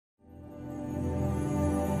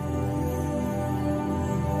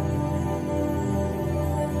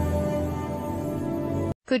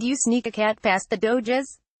Could you sneak a cat past the Doges?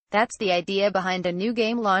 That's the idea behind a new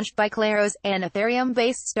game launched by Claros, an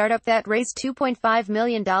Ethereum-based startup that raised $2.5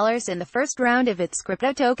 million in the first round of its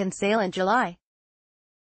crypto token sale in July.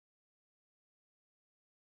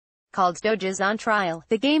 Called Doges on Trial,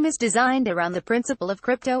 the game is designed around the principle of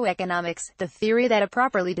crypto economics, the theory that a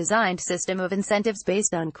properly designed system of incentives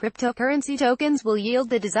based on cryptocurrency tokens will yield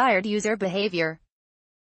the desired user behavior.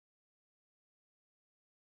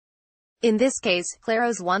 In this case,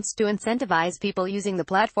 Claros wants to incentivize people using the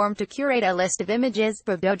platform to curate a list of images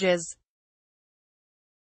for Doges.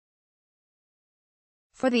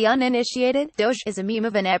 For the uninitiated, Doge is a meme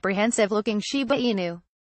of an apprehensive-looking Shiba Inu.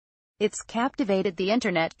 It's captivated the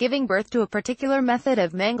internet, giving birth to a particular method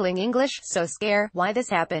of mangling English, so scare why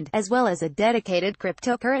this happened, as well as a dedicated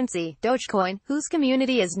cryptocurrency, Dogecoin, whose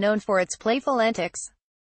community is known for its playful antics.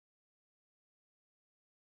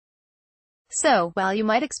 So, while you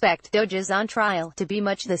might expect Doges on Trial to be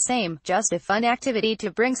much the same, just a fun activity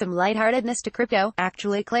to bring some lightheartedness to crypto,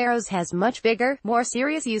 actually Claros has much bigger, more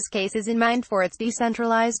serious use cases in mind for its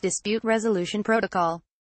decentralized dispute resolution protocol.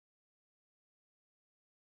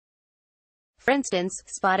 For instance,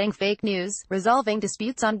 spotting fake news, resolving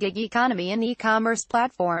disputes on gig economy and e-commerce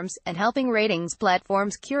platforms, and helping ratings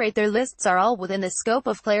platforms curate their lists are all within the scope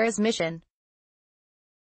of Claros' mission.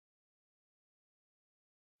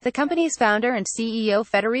 The company's founder and CEO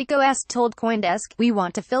Federico S. told CoinDesk, "We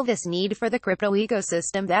want to fill this need for the crypto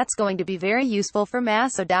ecosystem that's going to be very useful for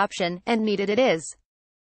mass adoption, and needed it is."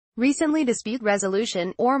 Recently, dispute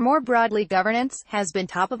resolution, or more broadly governance, has been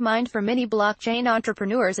top of mind for many blockchain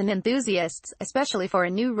entrepreneurs and enthusiasts, especially for a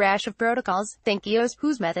new rash of protocols, think EOS,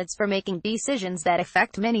 whose methods for making decisions that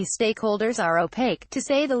affect many stakeholders are opaque, to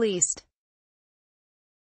say the least.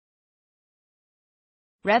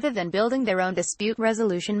 Rather than building their own dispute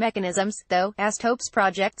resolution mechanisms, though, Ast hopes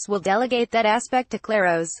projects will delegate that aspect to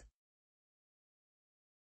Claros.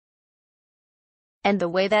 And the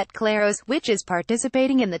way that Claros, which is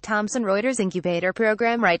participating in the Thomson Reuters incubator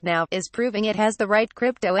program right now, is proving it has the right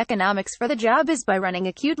crypto economics for the job is by running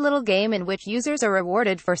a cute little game in which users are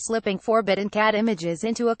rewarded for slipping forbidden cat images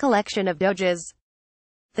into a collection of Doges.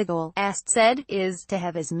 The goal, Ast said, is to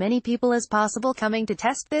have as many people as possible coming to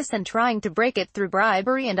test this and trying to break it through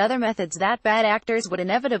bribery and other methods that bad actors would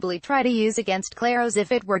inevitably try to use against Claros if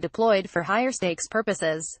it were deployed for higher stakes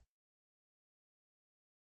purposes.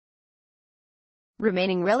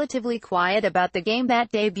 Remaining relatively quiet about the game that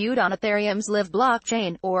debuted on Ethereum's Live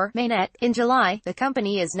blockchain, or mainnet, in July, the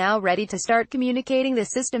company is now ready to start communicating the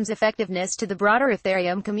system's effectiveness to the broader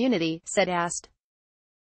Ethereum community, said Ast.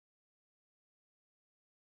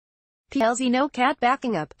 PLZ no cat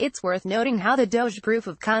backing up. It's worth noting how the Doge proof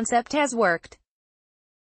of concept has worked.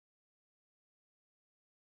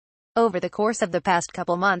 Over the course of the past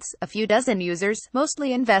couple months, a few dozen users,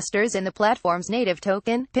 mostly investors in the platform's native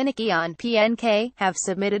token, Pinikion (PNK), have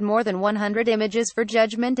submitted more than 100 images for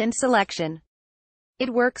judgment and selection.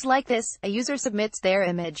 It works like this: a user submits their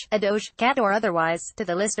image, a Doge, cat or otherwise, to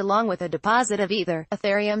the list along with a deposit of Ether,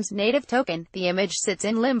 Ethereum's native token. The image sits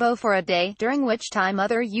in limbo for a day, during which time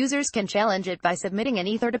other users can challenge it by submitting an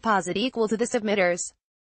Ether deposit equal to the submitters.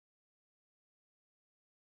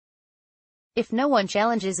 If no one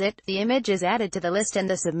challenges it, the image is added to the list and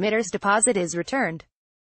the submitter's deposit is returned.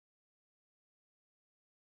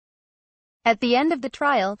 At the end of the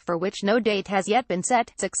trial, for which no date has yet been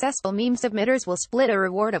set, successful meme submitters will split a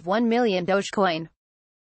reward of 1 million Dogecoin.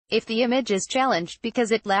 If the image is challenged because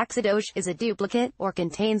it lacks a Doge, is a duplicate, or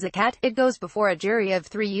contains a cat, it goes before a jury of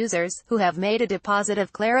 3 users, who have made a deposit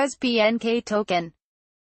of Claros PNK token.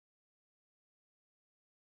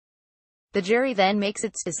 The jury then makes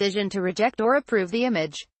its decision to reject or approve the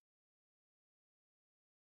image.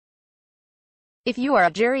 If you are a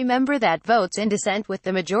jury member that votes in dissent with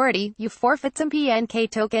the majority, you forfeit some PNK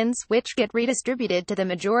tokens, which get redistributed to the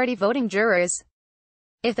majority voting jurors.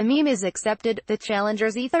 If the meme is accepted, the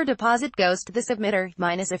challenger's Ether deposit goes to the submitter,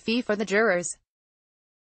 minus a fee for the jurors.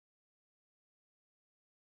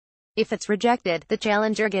 If it's rejected, the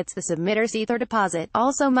challenger gets the submitter's Ether deposit,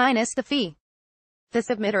 also minus the fee. The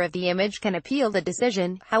submitter of the image can appeal the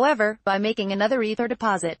decision, however, by making another Ether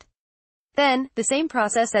deposit. Then, the same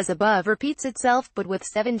process as above repeats itself, but with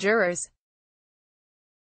 7 jurors.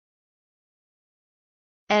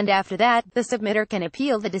 And after that, the submitter can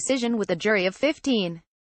appeal the decision with a jury of 15.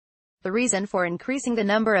 The reason for increasing the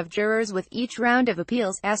number of jurors with each round of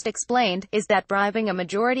appeals, Ast explained, is that bribing a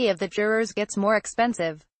majority of the jurors gets more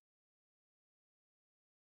expensive.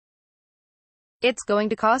 It's going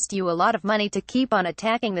to cost you a lot of money to keep on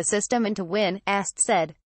attacking the system and to win, Ast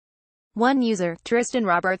said. One user, Tristan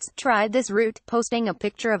Roberts, tried this route, posting a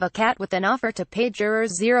picture of a cat with an offer to pay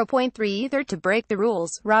jurors 0.3 Ether to break the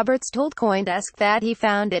rules. Roberts told CoinDesk that he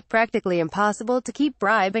found it practically impossible to keep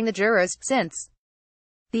bribing the jurors, since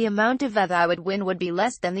the amount of ETH I would win would be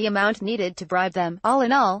less than the amount needed to bribe them. All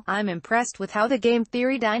in all, I'm impressed with how the game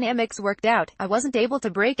theory dynamics worked out. I wasn't able to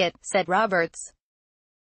break it, said Roberts.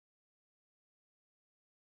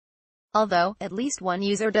 Although, at least one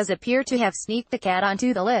user does appear to have sneaked the cat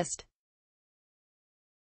onto the list.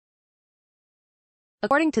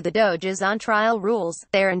 According to the Doge's on-trial rules,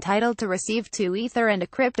 they're entitled to receive 2 Ether and a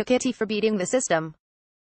CryptoKitty for beating the system.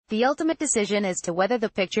 The ultimate decision as to whether the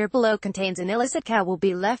picture below contains an illicit cat will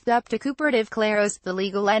be left up to Cooperative Claros, the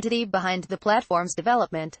legal entity behind the platform's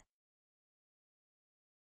development.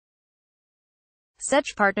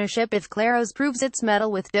 Such partnership, if Claros proves its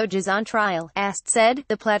mettle with Doge's on trial, Ast said,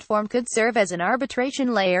 the platform could serve as an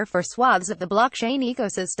arbitration layer for swaths of the blockchain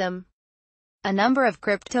ecosystem. A number of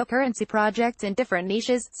cryptocurrency projects in different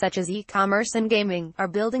niches, such as e-commerce and gaming, are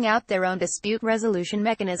building out their own dispute resolution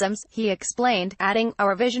mechanisms, he explained, adding,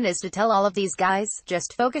 our vision is to tell all of these guys,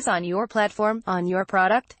 just focus on your platform, on your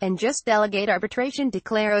product, and just delegate arbitration to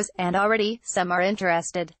Claros, and already, some are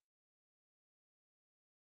interested.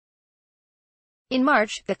 In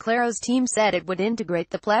March, the Claros team said it would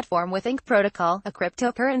integrate the platform with Ink Protocol, a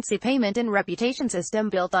cryptocurrency payment and reputation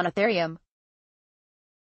system built on Ethereum.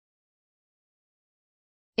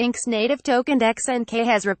 Ink's native token XNK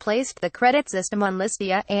has replaced the credit system on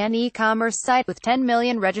Listia, an e-commerce site with 10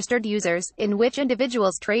 million registered users, in which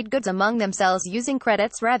individuals trade goods among themselves using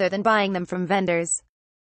credits rather than buying them from vendors.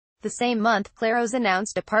 The same month, Claros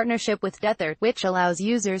announced a partnership with Tether, which allows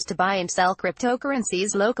users to buy and sell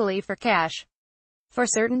cryptocurrencies locally for cash. For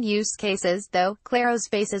certain use cases, though, Claros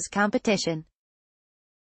faces competition.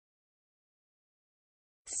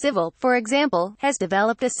 Civil, for example, has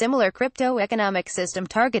developed a similar crypto-economic system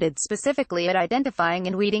targeted specifically at identifying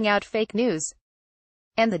and weeding out fake news.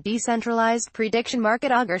 And the decentralized prediction market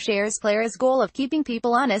Augur shares Claros' goal of keeping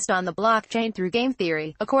people honest on the blockchain through game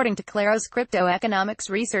theory, according to Claros crypto-economics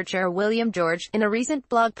researcher William George, in a recent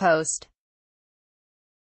blog post.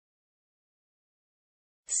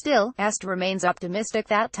 Still, Ast remains optimistic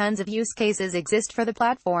that tons of use cases exist for the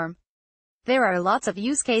platform. There are lots of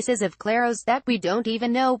use cases of Claros that we don't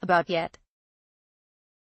even know about yet.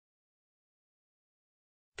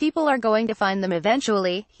 People are going to find them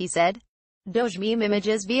eventually, he said. Doge meme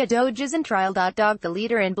images via Doge's and Trial.dog. The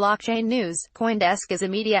leader in blockchain news, CoinDesk is a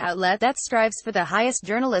media outlet that strives for the highest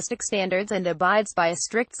journalistic standards and abides by a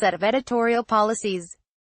strict set of editorial policies.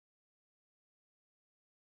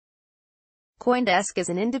 CoinDesk is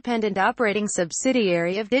an independent operating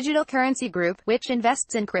subsidiary of Digital Currency Group, which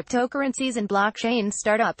invests in cryptocurrencies and blockchain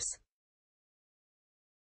startups.